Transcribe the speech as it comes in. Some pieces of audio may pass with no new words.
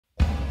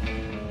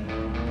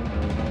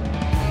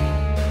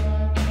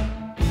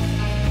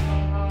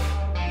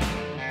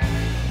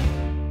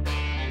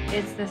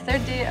It's the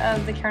third day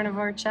of the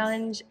Carnivore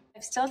challenge.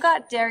 I've still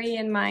got dairy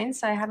in mind,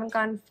 so I haven't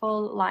gone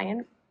full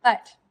lion,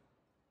 but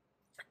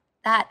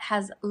that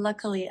has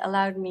luckily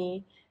allowed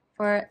me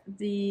for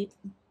the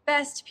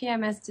best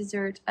PMS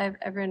dessert I've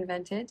ever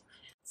invented.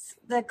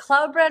 The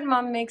cloud bread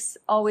mom makes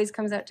always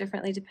comes out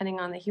differently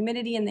depending on the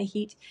humidity and the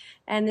heat.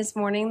 And this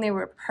morning they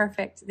were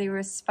perfect. They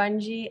were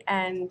spongy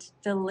and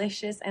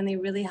delicious, and they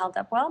really held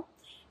up well.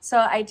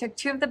 So I took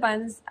 2 of the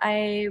buns,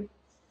 I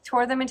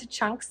tore them into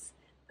chunks,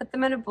 put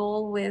them in a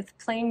bowl with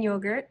plain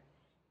yogurt,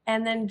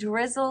 and then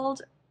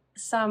drizzled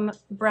some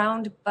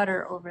browned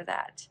butter over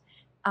that.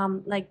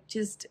 Like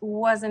just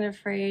wasn't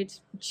afraid,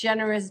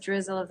 generous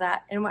drizzle of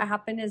that. And what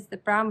happened is the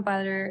brown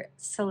butter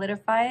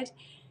solidified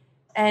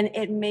and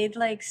it made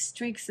like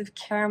streaks of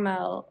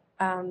caramel,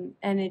 and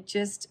it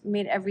just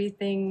made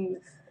everything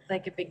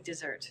like a big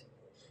dessert.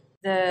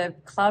 The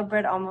cloud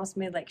bread almost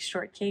made like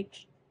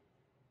shortcake.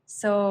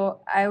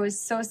 So I was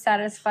so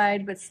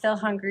satisfied but still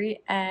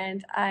hungry,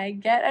 and I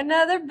get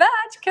another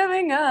batch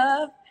coming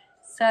up.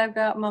 So I've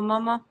got my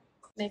mama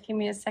making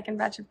me a second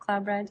batch of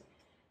cloud bread,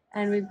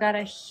 and we've got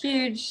a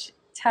huge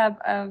tub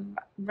of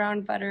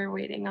brown butter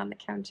waiting on the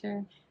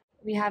counter.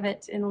 We have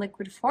it in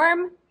liquid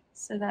form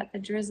so that the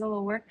drizzle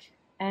will work,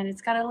 and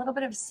it's got a little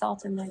bit of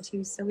salt in there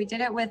too. So we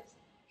did it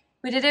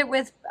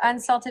with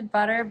unsalted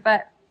butter,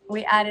 but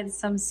we added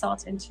some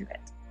salt into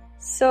it.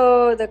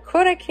 So the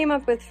quote I came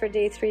up with for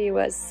day 3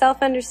 was,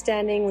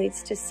 self-understanding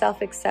leads to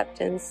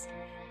self-acceptance,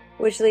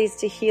 which leads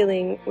to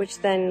healing, which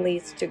then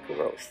leads to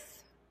growth.